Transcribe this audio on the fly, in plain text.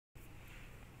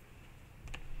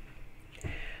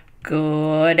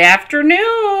Good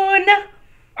afternoon.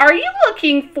 Are you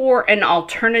looking for an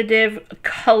alternative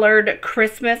colored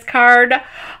Christmas card?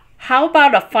 How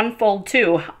about a fun fold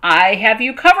too? I have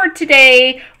you covered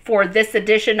today for this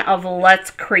edition of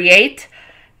Let's Create.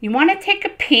 You want to take a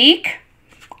peek?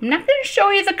 I'm not going to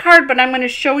show you the card, but I'm going to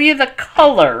show you the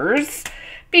colors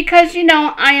because, you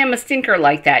know, I am a stinker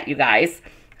like that, you guys.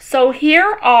 So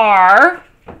here are,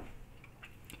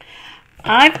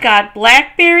 I've got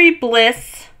Blackberry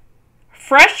Bliss,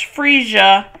 Fresh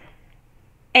Freesia,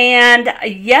 and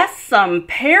yes, some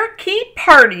Parakeet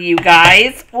Party, you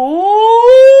guys.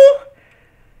 Ooh,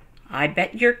 I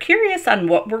bet you're curious on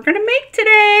what we're going to make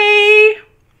today.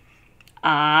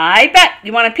 I bet.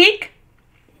 You want a peek?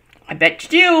 I bet you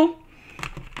do.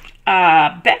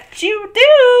 Bet you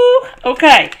do.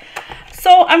 Okay,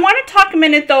 so I want to talk a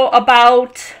minute, though,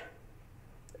 about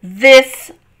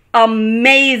this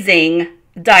amazing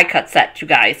die cut set, you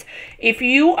guys. If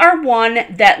you are one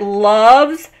that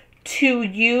loves to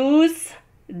use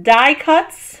die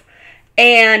cuts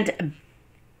and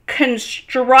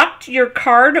construct your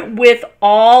card with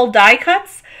all die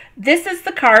cuts, this is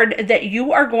the card that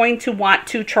you are going to want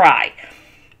to try.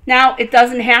 Now, it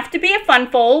doesn't have to be a fun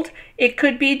fold. It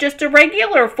could be just a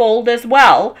regular fold as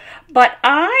well. But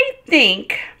I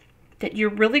think that you're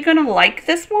really going to like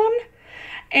this one.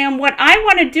 And what I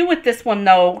want to do with this one,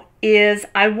 though, is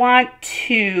I want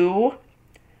to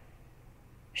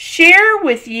share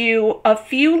with you a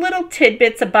few little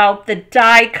tidbits about the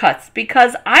die cuts,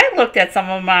 because I looked at some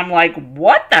of them and I'm like,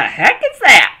 what the heck is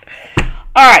that?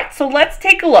 All right, so let's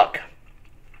take a look.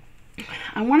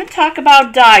 I want to talk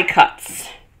about die cuts.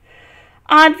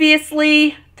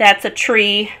 Obviously, that's a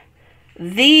tree.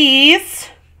 These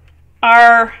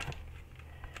are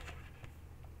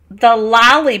the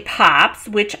lollipops,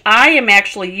 which I am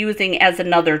actually using as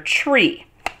another tree.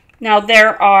 Now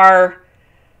there are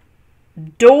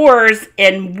doors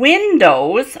and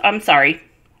windows.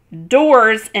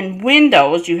 Doors and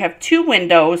windows. You have two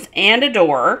windows and a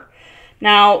door.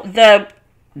 Now the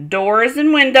doors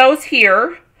and windows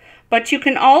here, but you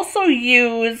can also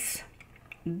use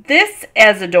this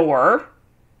as a door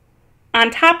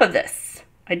on top of this.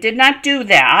 I did not do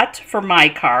that for my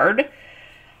card.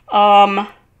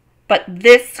 But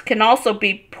this can also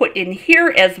be put in here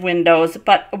as windows.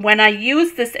 But when I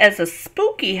use this as a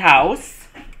spooky house,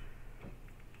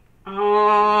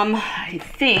 I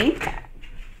think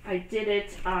I did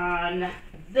it on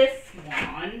this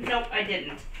one. Nope, I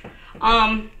didn't.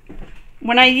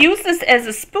 When I use this as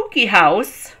a spooky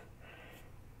house,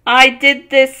 I did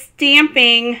this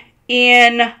stamping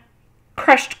in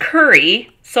crushed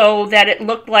curry so that it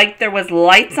looked like there was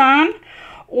lights on.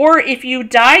 Or if you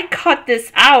die cut this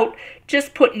out,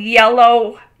 just put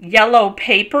yellow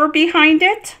paper behind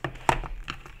it.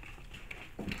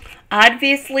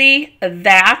 Obviously,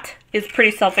 that is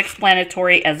pretty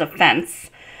self-explanatory as a fence.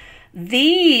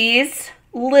 These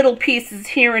little pieces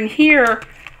here and here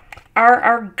are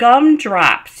our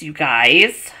gumdrops, you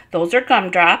guys. Those are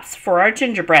gumdrops for our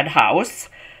gingerbread house.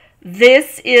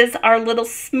 This is our little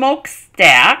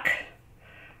smokestack.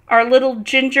 Our little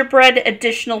gingerbread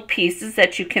additional pieces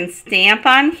that you can stamp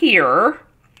on here.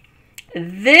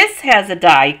 This has a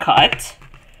die cut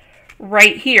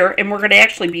right here, and we're going to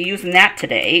actually be using that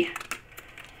today.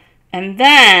 And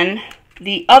then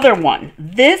the other one,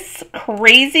 this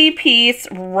crazy piece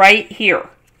right here.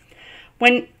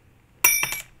 When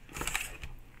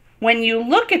you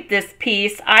look at this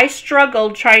piece, I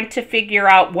struggled trying to figure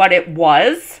out what it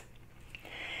was.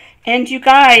 And you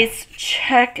guys,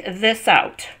 check this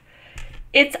out.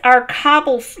 It's our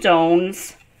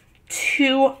cobblestones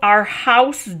to our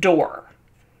house door.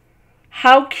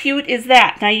 How cute is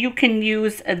that? Now you can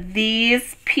use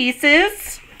these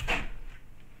pieces.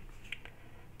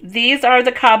 These are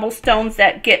the cobblestones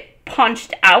that get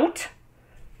punched out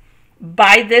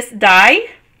by this die.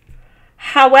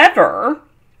 However,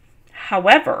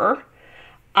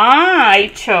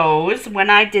 I chose, when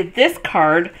I did this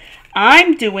card,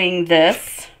 I'm doing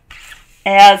this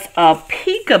as a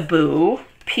peekaboo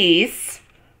piece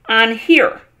on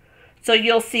here. So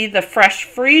you'll see the Fresh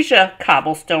Freesia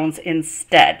cobblestones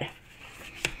instead.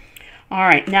 All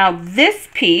right, now this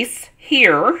piece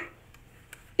here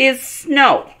is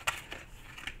snow.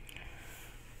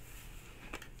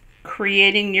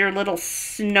 Creating your little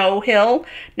snow hill.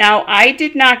 Now, I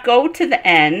did not go to the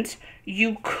end.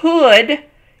 You could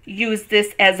use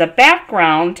this as a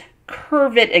background,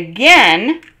 curve it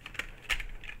again.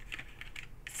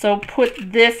 So put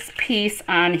this piece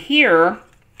on here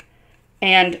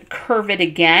and curve it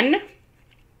again.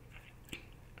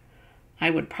 I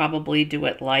would probably do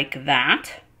it like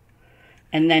that.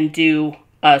 And then do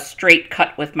a straight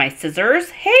cut with my scissors.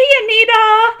 Hey,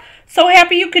 Anita! So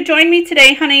happy you could join me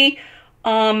today, honey.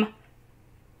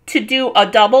 To do a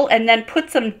double and then put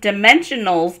some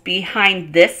dimensionals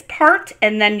behind this part,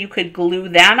 and then you could glue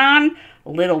that on. A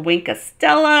little wink of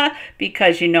Stella,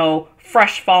 because you know,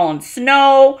 fresh fallen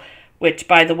snow, which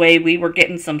by the way, we were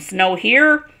getting some snow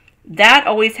here. That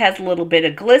always has a little bit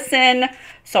of glisten,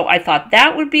 so I thought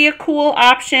that would be a cool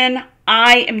option.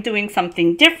 I am doing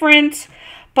something different,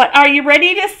 but are you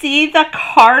ready to see the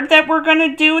card that we're going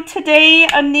to do today,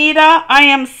 Anita? I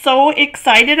am so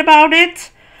excited about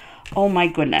it. Oh my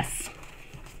goodness.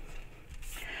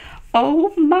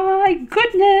 Oh my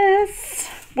goodness.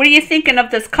 What are you thinking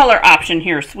of this color option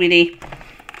here, sweetie?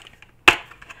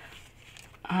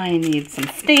 I need some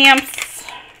stamps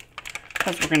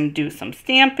because we're going to do some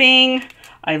stamping.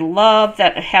 I love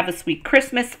that Have a Sweet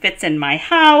Christmas fits in my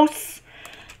house.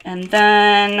 And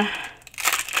then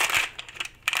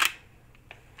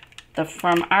the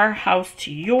From Our House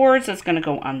to Yours is going to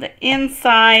go on the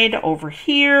inside over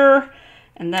here.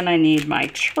 And then I need my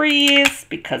trees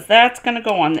because that's going to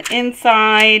go on the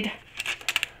inside.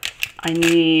 I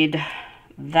need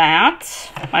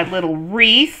that, my little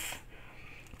wreath,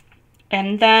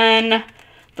 and then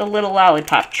the little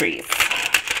lollipop trees.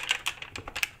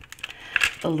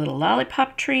 The little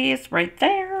lollipop trees right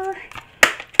there.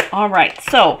 All right,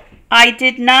 so I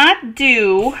did not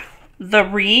do the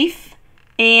wreath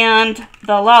and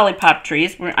the lollipop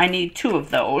trees. I need 2 of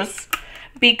those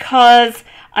because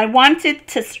I wanted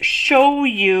to show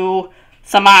you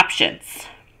some options.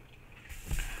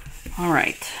 All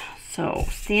right, so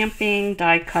stamping,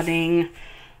 die cutting.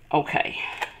 Okay,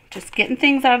 just getting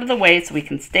things out of the way so we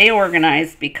can stay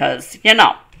organized because, you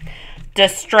know,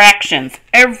 distractions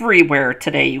everywhere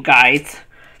today, you guys.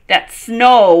 That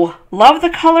snow, love the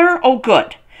color? Oh,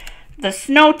 good. The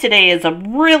snow today is a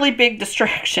really big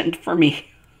distraction for me.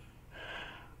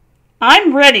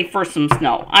 I'm ready for some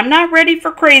snow. I'm not ready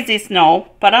for crazy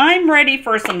snow, but I'm ready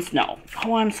for some snow.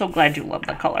 Oh, I'm so glad you love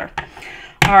the color.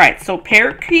 All right, so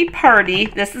Parakeet Party.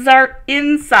 This is our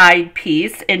inside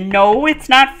piece. And no, it's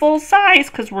not full size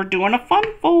because we're doing a fun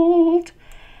fold.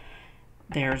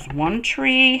 There's one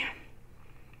tree.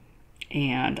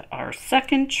 And our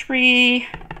second tree.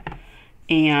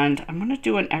 And I'm going to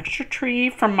do an extra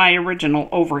tree from my original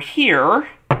over here.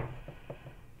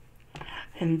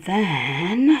 And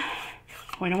then...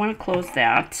 I don't want to close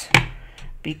that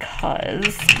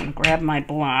because I'm going to grab my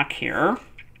block here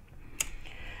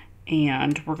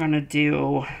and we're going to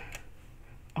do,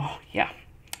 oh yeah,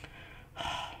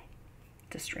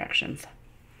 distractions.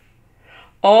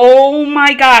 Oh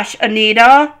my gosh,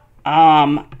 Anita,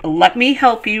 let me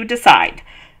help you decide.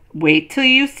 Wait till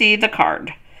you see the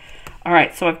card. All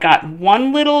right, so I've got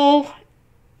one little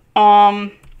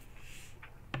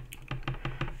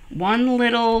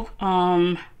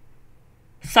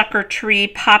sucker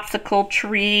tree, popsicle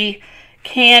tree,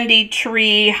 candy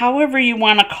tree, however you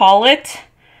want to call it.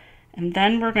 And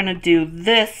then we're going to do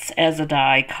this as a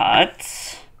die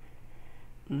cut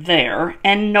there.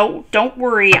 And no, don't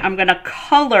worry, I'm going to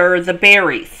color the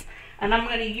berries. And I'm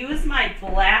going to use my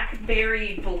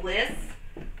Blackberry Bliss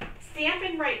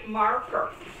Stampin' Right marker.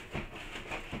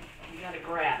 You got to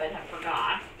grab it, I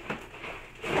forgot.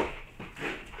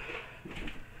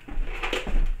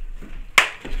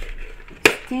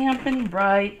 Stampin'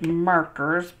 Right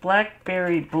markers,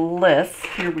 Blackberry Bliss.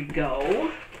 Here we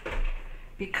go.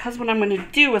 Because what I'm going to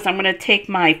do is I'm going to take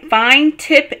my fine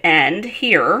tip end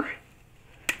here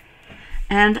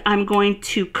and I'm going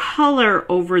to color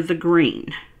over the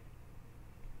green.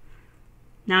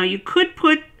 Now you could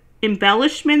put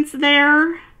embellishments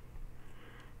there.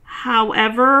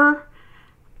 However,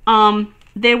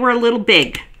 they were a little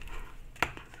big.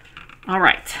 All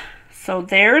right. So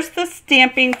there's the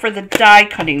stamping for the die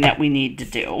cutting that we need to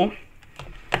do.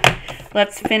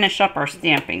 Let's finish up our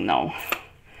stamping though.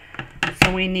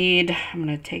 So we need, I'm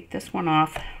going to take this one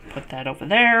off, put that over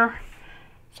there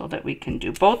so that we can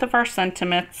do both of our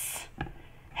sentiments.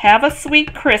 Have a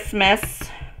Sweet Christmas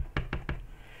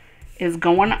is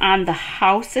going on the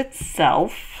house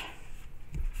itself.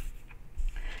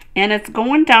 And it's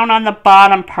going down on the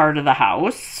bottom part of the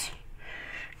house.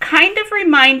 Kind of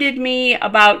reminded me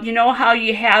about, you know how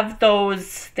you have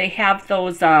those, they have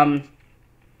those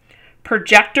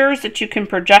projectors that you can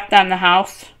project on the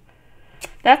house.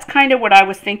 That's kind of what I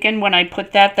was thinking when I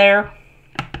put that there.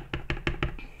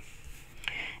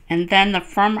 And then the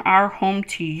From Our Home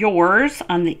to Yours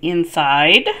on the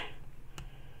inside.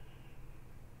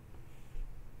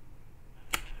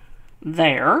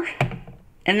 There.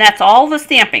 And that's all the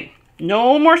stamping.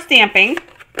 No more stamping.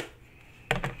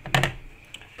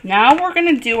 Now we're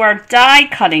going to do our die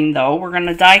cutting though. We're going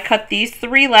to die cut these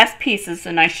 3 last pieces,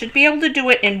 and I should be able to do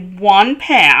it in one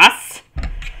pass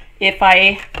if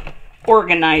I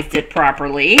organized it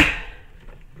properly.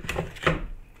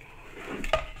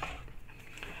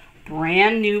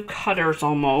 Brand new cutters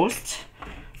almost.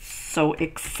 So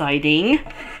exciting.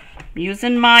 I'm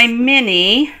using my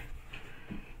mini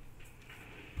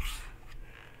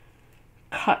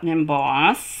cut and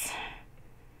emboss.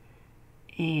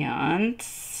 And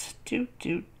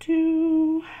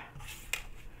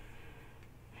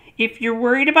if you're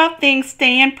worried about things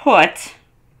staying put,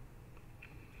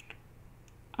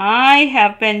 I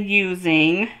have been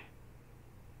using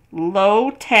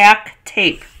low-tack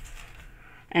tape.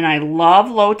 And I love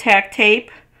low-tack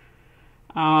tape.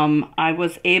 I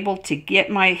was able to get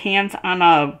my hands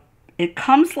on it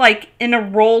comes like in a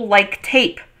roll like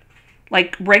tape,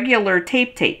 like regular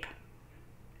tape.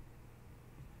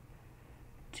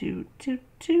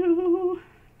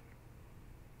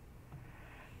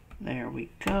 There we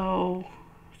go.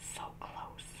 So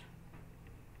close.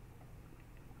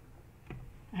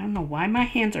 I don't know why my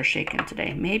hands are shaking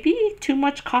today. Maybe too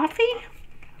much coffee?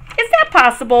 Is that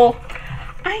possible?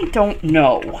 I don't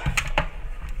know.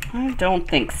 I don't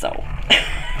think so.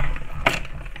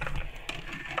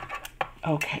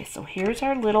 Okay, so here's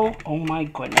our little, oh my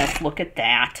goodness, look at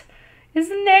that.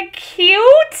 Isn't that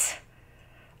cute?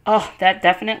 Oh, that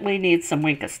definitely needs some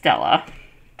Winkostella.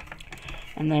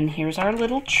 And then here's our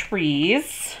little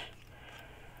trees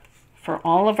for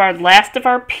all of our last of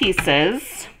our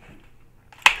pieces.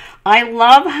 I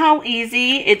love how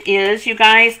easy it is, you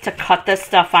guys, to cut this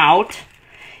stuff out.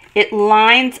 It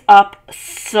lines up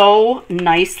so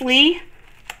nicely.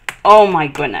 Oh my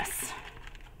goodness.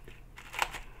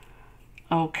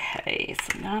 Okay,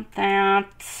 so not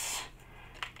that.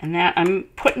 And that, I'm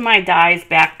putting my dies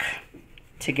back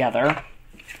together.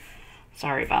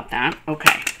 Sorry about that.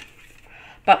 Okay.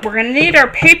 But we're going to need our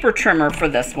paper trimmer for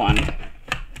this one,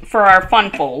 for our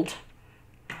fun fold.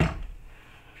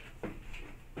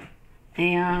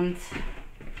 And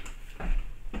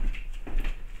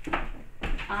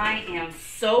I am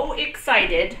so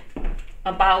excited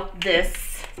about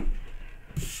this.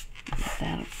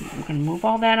 I'm going to move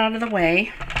all that out of the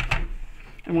way.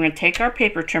 And we're going to take our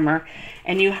paper trimmer.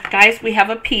 And you guys, we have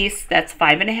a piece that's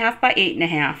 5.5 by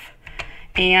 8.5.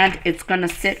 And it's going to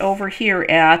sit over here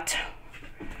at,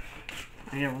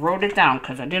 I wrote it down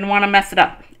because I didn't want to mess it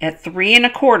up, at 3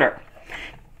 1/4.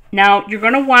 Now, you're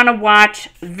going to want to watch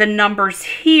the numbers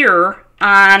here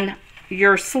on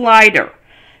your slider,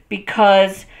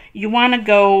 because you want to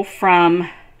go from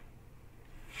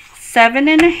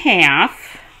 7.5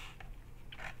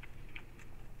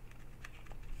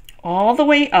 all the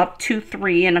way up to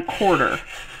 3 1/4.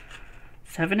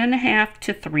 7.5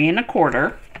 to 3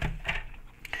 1/4.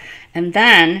 And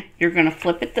then you're going to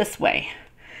flip it this way.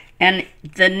 And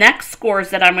the next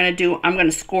scores that I'm going to do, I'm going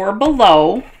to score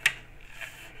below.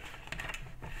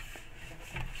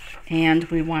 And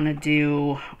we want to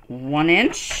do 1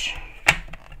 inch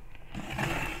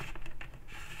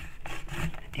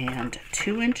and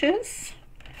 2 inches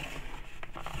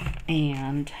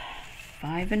and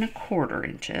 5 1/4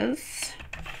 inches.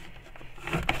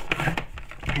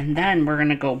 And then we're going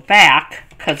to go back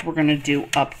because we're going to do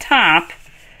up top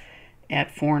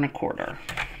at 4 1/4.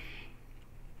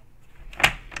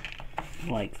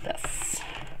 Like this.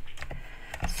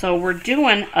 So we're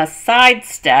doing a side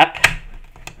step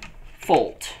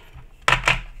fold.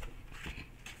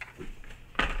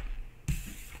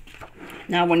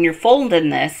 Now when you're folding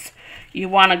this, you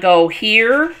want to go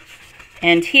here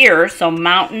and here, so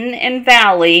mountain and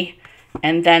valley,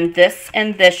 and then this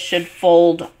and this should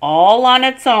fold all on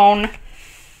its own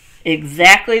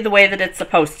exactly the way that it's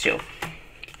supposed to.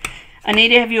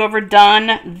 Anita, have you ever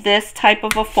done this type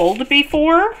of a fold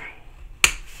before?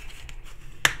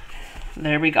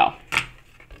 There we go.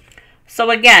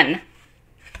 So again,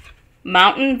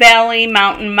 mountain, valley,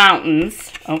 mountain,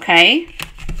 mountains, okay?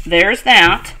 There's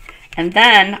that. And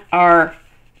then our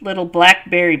little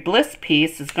Blackberry Bliss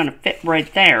piece is going to fit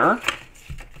right there.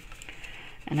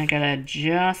 And I got to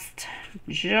adjust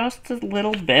just a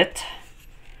little bit.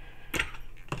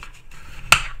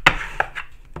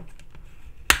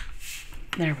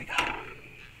 There we go.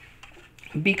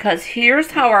 Because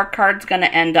here's how our card's going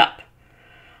to end up.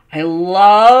 I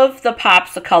love the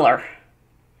pops of color.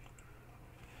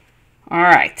 All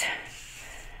right.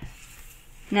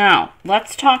 Now,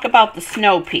 let's talk about the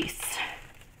snow piece.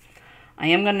 I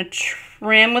am going to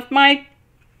trim with my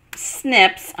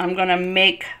snips. I'm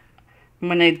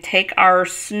going to take our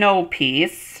snow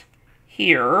piece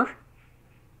here.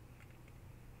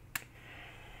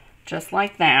 Just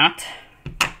like that.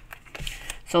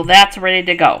 So that's ready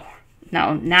to go.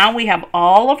 Now we have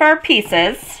all of our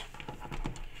pieces,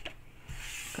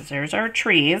 because there's our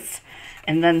trees,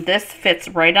 and then this fits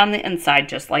right on the inside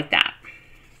just like that.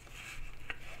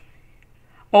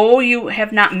 Oh, you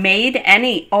have not made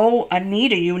any? Oh,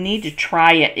 Anita, you need to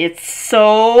try it. It's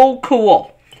so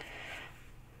cool.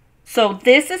 So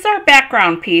this is our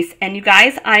background piece, and you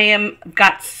guys, I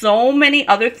got so many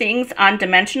other things on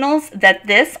dimensionals that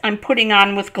this I'm putting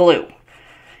on with glue.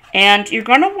 And you're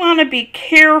going to want to be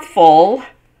careful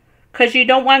because you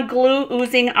don't want glue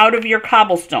oozing out of your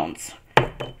cobblestones.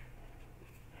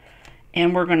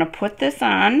 And we're going to put this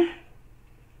on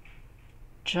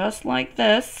just like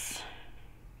this.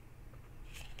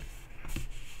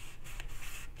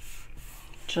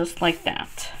 Just like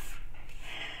that.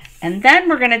 And then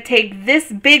we're going to take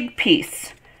this big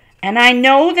piece. And I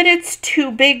know that it's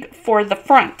too big for the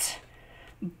front,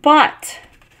 but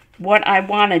what I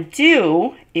want to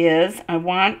do is I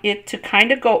want it to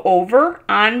kind of go over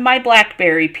on my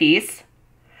blackberry piece,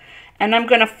 and I'm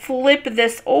going to flip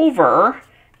this over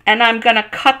and I'm going to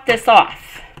cut this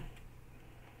off.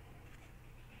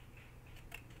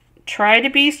 Try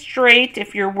to be straight.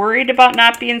 If you're worried about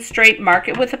not being straight, mark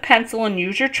it with a pencil and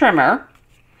use your trimmer.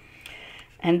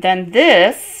 And then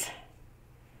this,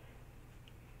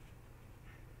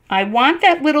 I want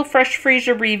that little fresh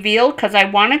freezer reveal because I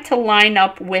want it to line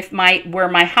up with where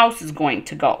my house is going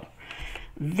to go.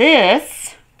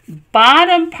 This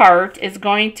bottom part is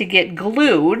going to get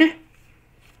glued.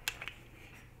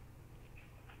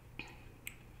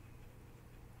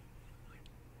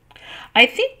 I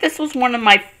think this was one of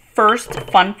my first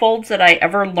fun folds that I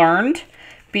ever learned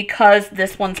because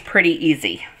this one's pretty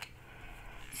easy.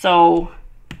 So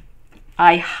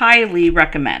I highly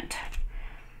recommend.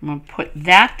 I'm going to put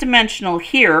that dimensional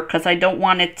here because I don't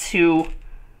want it to,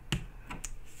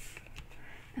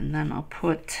 and then I'll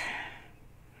put,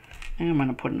 and I'm going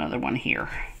to put another one here.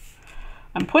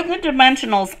 I'm putting the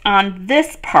dimensionals on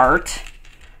this part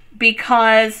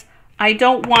because I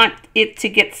don't want it to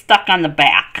get stuck on the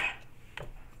back.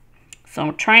 So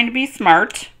I'm trying to be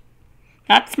smart.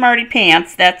 Not smarty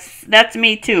pants, that's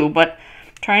me too, but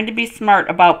trying to be smart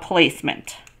about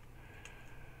placement.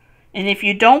 And if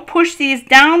you don't push these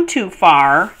down too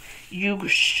far, you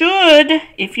should,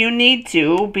 if you need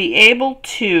to, be able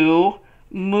to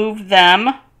move them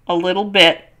a little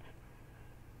bit,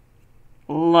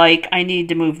 like I need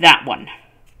to move that one.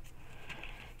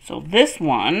 So this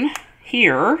one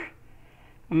here,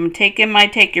 I'm going to take in my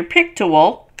take your pick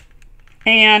tool,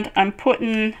 and I'm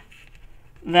putting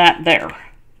that there.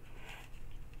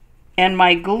 And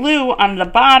my glue on the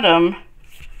bottom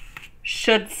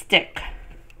should stick,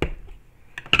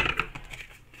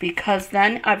 because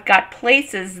then I've got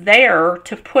places there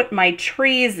to put my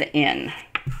trees in.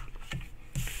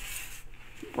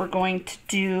 We're going to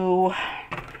do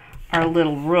our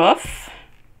little roof.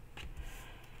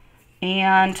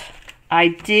 And I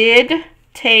did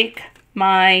take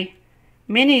my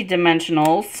mini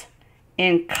dimensionals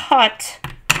and cut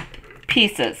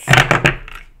pieces.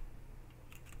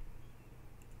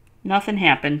 Nothing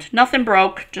happened. Nothing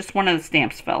broke. Just one of the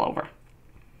stamps fell over.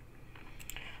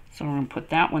 So we're going to put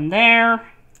that one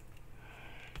there.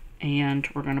 And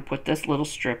we're going to put this little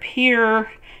strip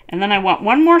here. And then I want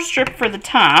one more strip for the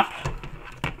top.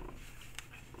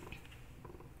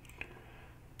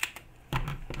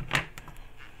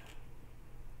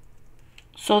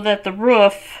 So that the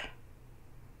roof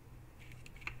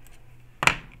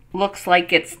looks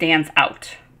like it stands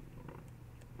out.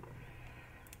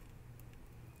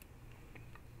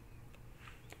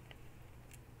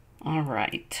 All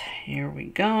right, here we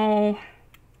go.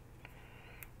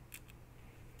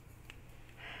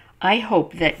 I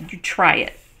hope that you try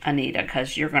it, Anita,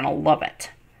 because you're going to love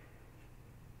it.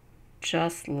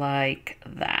 Just like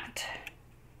that.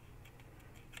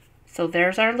 So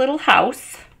there's our little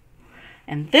house.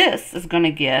 And this is going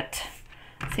to get,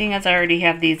 seeing as I already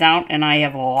have these out and I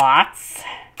have lots,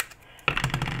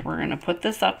 we're going to put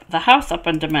this up, the house up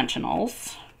on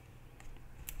dimensionals.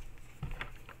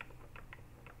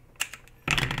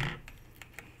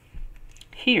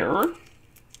 Here.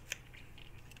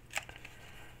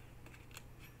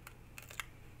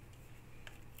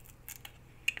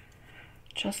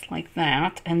 Just like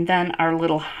that. And then our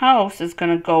little house is going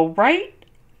to go right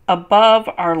above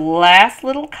our last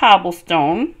little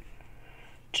cobblestone.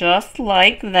 Just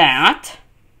like that.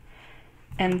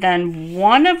 And then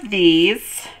one of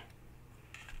these,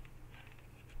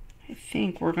 I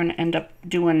think we're going to end up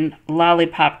doing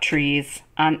lollipop trees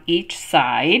on each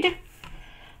side.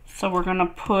 So we're going to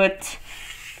put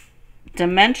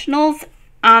dimensionals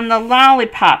on the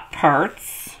lollipop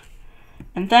parts.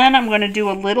 And then I'm going to do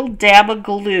a little dab of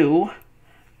glue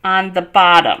on the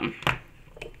bottom.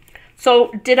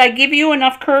 So did I give you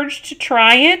enough courage to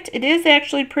try it? It is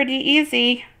actually pretty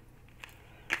easy.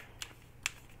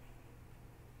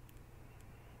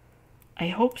 I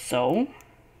hope so.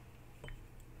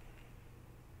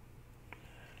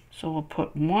 So we'll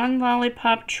put one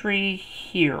lollipop tree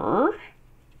here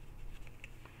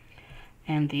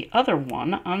and the other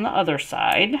one on the other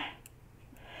side.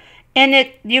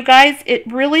 And you guys, it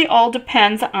really all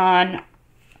depends on,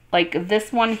 like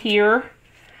this one here,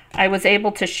 I was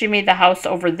able to shimmy the house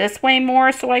over this way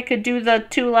more so I could do the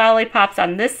 2 lollipops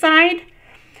on this side.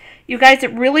 You guys,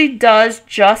 it really does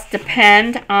just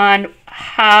depend on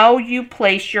how you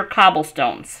place your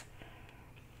cobblestones.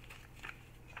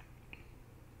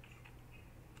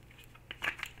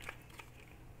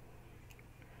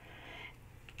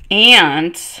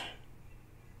 And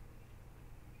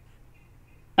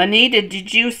Anita,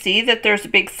 did you see that there's a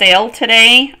big sale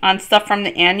today on stuff from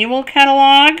the annual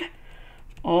catalog?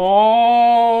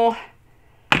 Oh,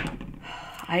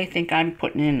 I think I'm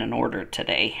putting in an order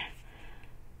today.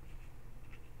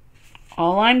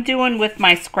 All I'm doing with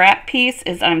my scrap piece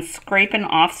is I'm scraping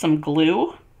off some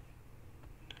glue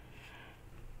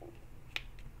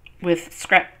with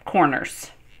scrap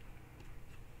corners.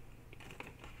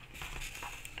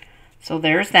 So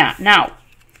there's that. Now,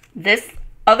 this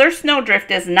other snowdrift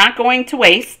is not going to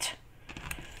waste.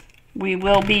 We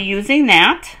will be using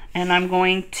that, and I'm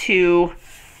going to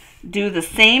do the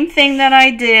same thing that I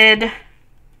did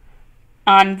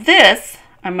on this.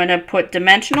 I'm going to put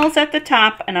dimensionals at the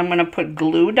top, and I'm going to put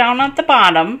glue down at the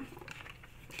bottom.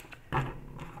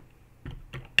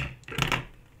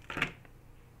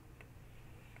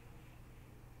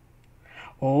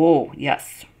 Oh,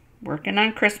 yes. Working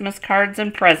on Christmas cards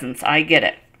and presents. I get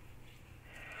it.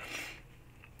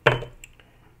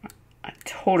 I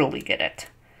totally get it.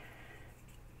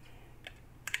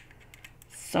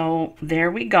 So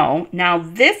there we go. Now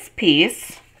this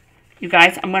piece, you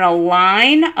guys, I'm going to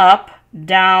line up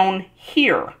down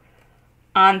here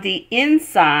on the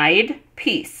inside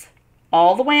piece,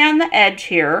 all the way on the edge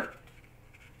here,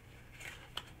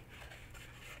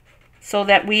 so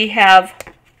that we have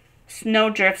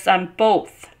snowdrifts on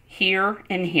both here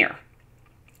and here.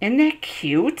 Isn't that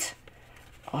cute?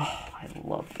 Oh, I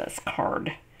love this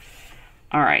card.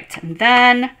 All right, and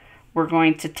then we're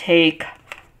going to take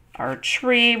our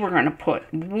tree. We're going to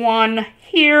put one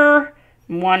here,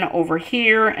 one over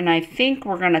here, and I think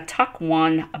we're going to tuck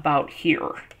one about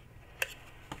here.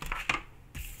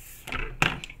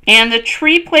 And the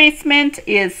tree placement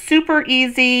is super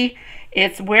easy.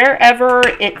 It's wherever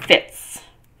it fits.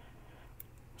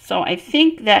 So I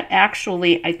think that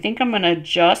actually, I think I'm going to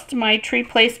adjust my tree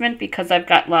placement because I've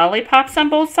got lollipops on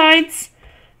both sides,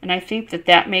 and I think that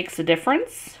that makes a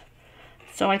difference.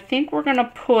 So I think we're going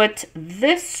to put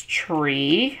this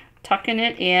tree, tucking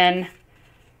it in,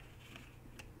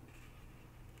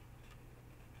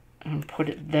 and put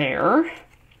it there.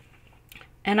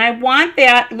 And I want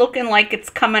that looking like it's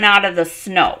coming out of the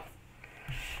snow.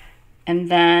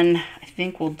 And then I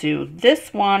think we'll do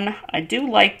this one. I did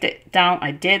like it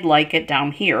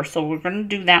down here, so we're going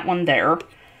to do that one there.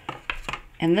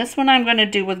 And this one I'm going to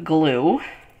do with glue.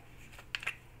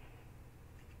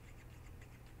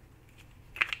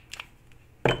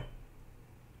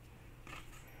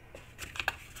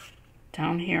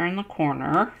 Down here in the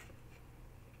corner.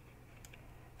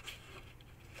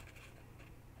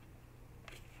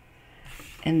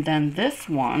 And then this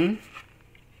one,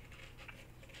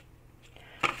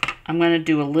 I'm going to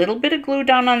do a little bit of glue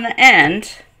down on the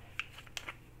end.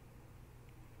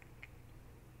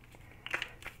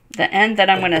 The end that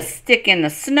I'm going to stick in the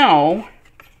snow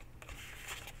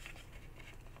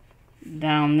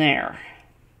down there.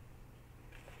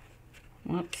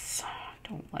 Whoops.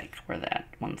 Don't like where that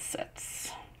one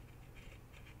sits.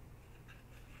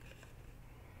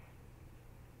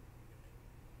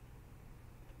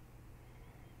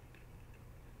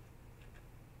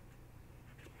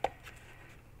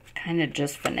 Kind of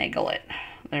just finagle it.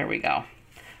 There we go.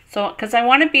 So, because I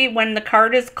want to be, when the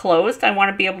card is closed, I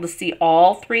want to be able to see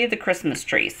all 3 of the Christmas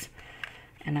trees.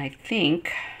 And I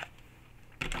think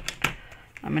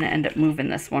I'm going to end up moving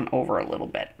this one over a little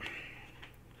bit.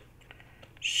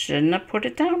 Shouldn't have put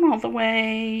it down all the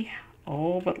way.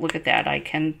 Oh, but look at that. I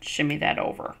can shimmy that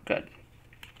over. Good.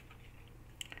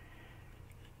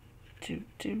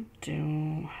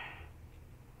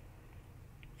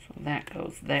 So that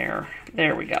goes there.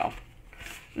 There we go.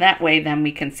 That way then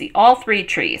we can see all 3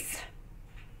 trees.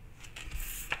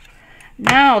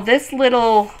 Now this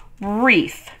little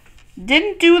wreath.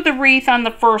 Didn't do the wreath on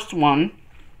the first one.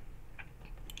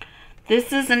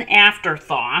 this is an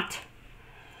afterthought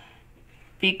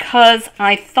because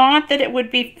I thought that it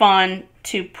would be fun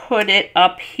to put it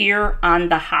up here on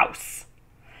the house.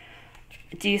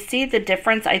 Do you see the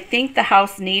difference? I think the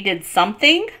house needed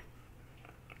something,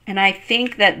 and I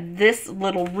think that this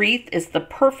little wreath is the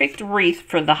perfect wreath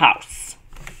for the house.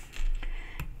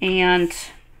 And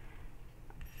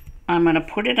I'm going to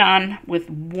put it on with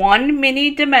one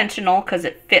mini dimensional because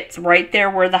it fits right there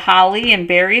where the holly and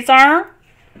berries are.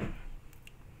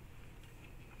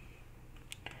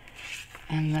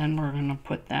 And then we're going to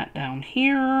put that down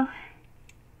here.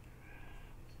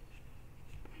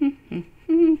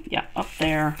 Yeah, up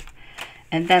there.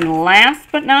 And then last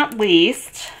but not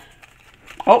least,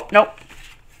 oh, nope.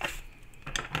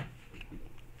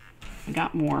 I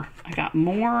got more.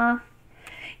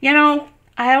 You know,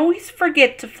 I always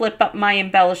forget to flip up my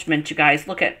embellishment, you guys.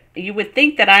 Look at, you would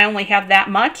think that I only have that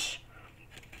much,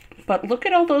 but look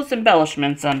at all those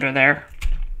embellishments under there.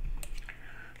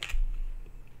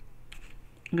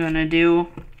 I'm gonna do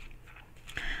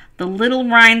the little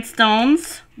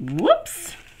rhinestones.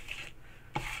 Whoops.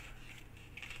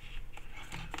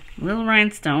 Little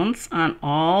rhinestones on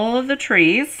all of the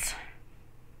trees.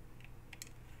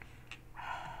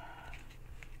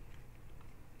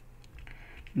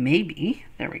 Maybe.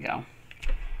 There we go.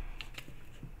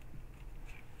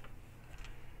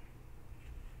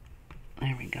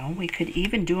 There we go. We could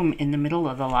even do them in the middle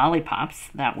of the lollipops.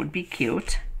 That would be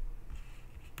cute.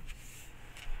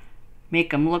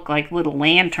 Make them look like little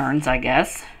lanterns, I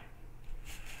guess.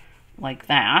 Like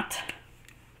that.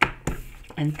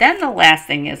 And then the last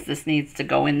thing is this needs to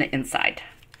go in the inside.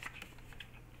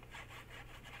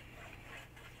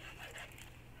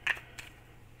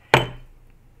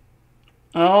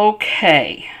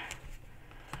 Okay.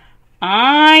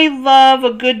 I love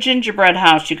a good gingerbread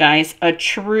house, you guys. A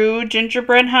true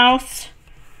gingerbread house.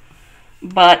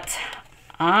 But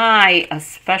I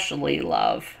especially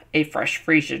love a fresh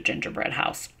freezer gingerbread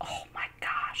house. Oh my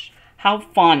gosh. How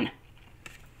fun.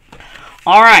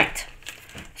 All right.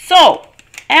 So,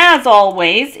 as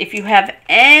always, if you have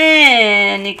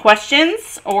any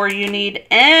questions or you need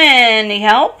any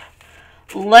help,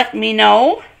 let me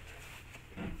know.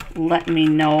 Let me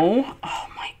know. Oh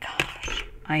my gosh.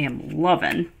 I am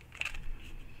loving.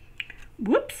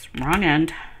 Whoops, wrong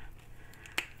end.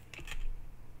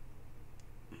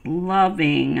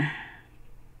 Loving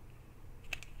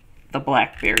the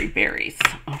blackberry berries.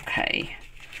 Okay.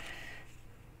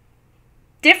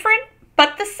 Different,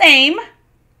 but the same.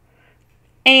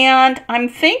 And I'm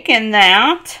thinking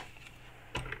that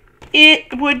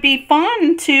it would be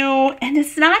fun to, and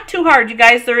it's not too hard, you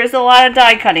guys. There is a lot of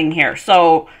die cutting here.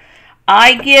 So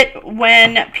I get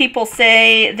when people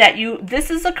say that this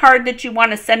is a card that you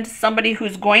want to send to somebody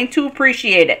who's going to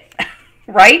appreciate it,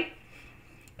 right?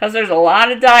 Because there's a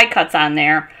lot of die cuts on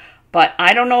there. But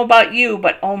I don't know about you,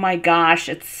 but oh my gosh,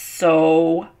 it's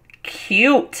so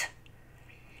cute.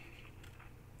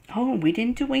 Oh, we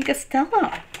didn't do Wink of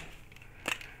Stella.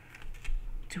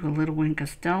 Do a little Wink of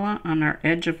Stella on our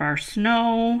edge of our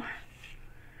snow.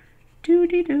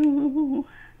 Doo-dee-doo.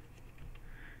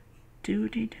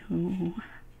 Doo-dee-doo.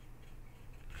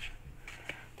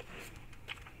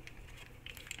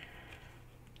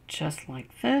 Just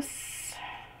like this.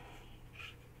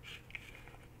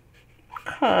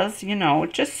 Because, you know,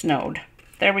 it just snowed.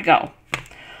 There we go.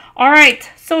 All right,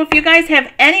 so if you guys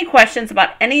have any questions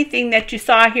about anything that you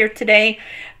saw here today,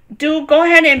 do go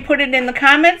ahead and put it in the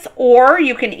comments, or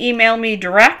you can email me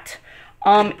direct.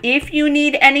 If you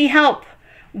need any help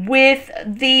with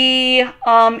the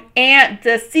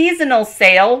seasonal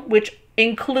sale, which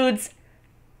includes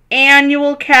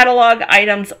annual catalog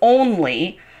items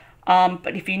only,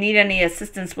 but if you need any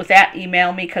assistance with that,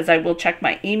 email me, because I will check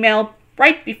my email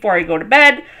right before I go to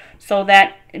bed, so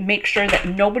that make sure that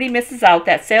nobody misses out.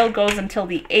 That sale goes until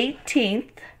the 18th.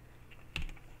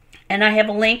 And I have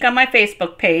a link on my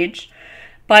Facebook page,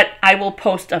 but I will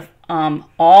post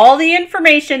all the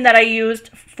information that I used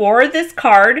for this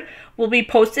card will be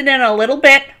posted in a little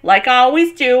bit, like I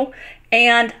always do.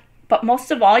 But most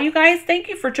of all, you guys, thank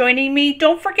you for joining me.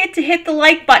 Don't forget to hit the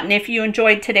like button if you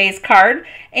enjoyed today's card.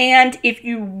 And if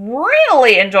you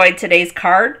really enjoyed today's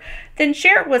card, then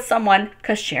share it with someone,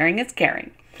 because sharing is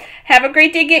caring. Have a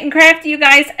great day getting crafty, you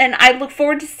guys, and I look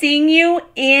forward to seeing you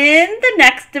in the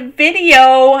next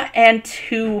video. And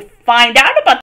to find out about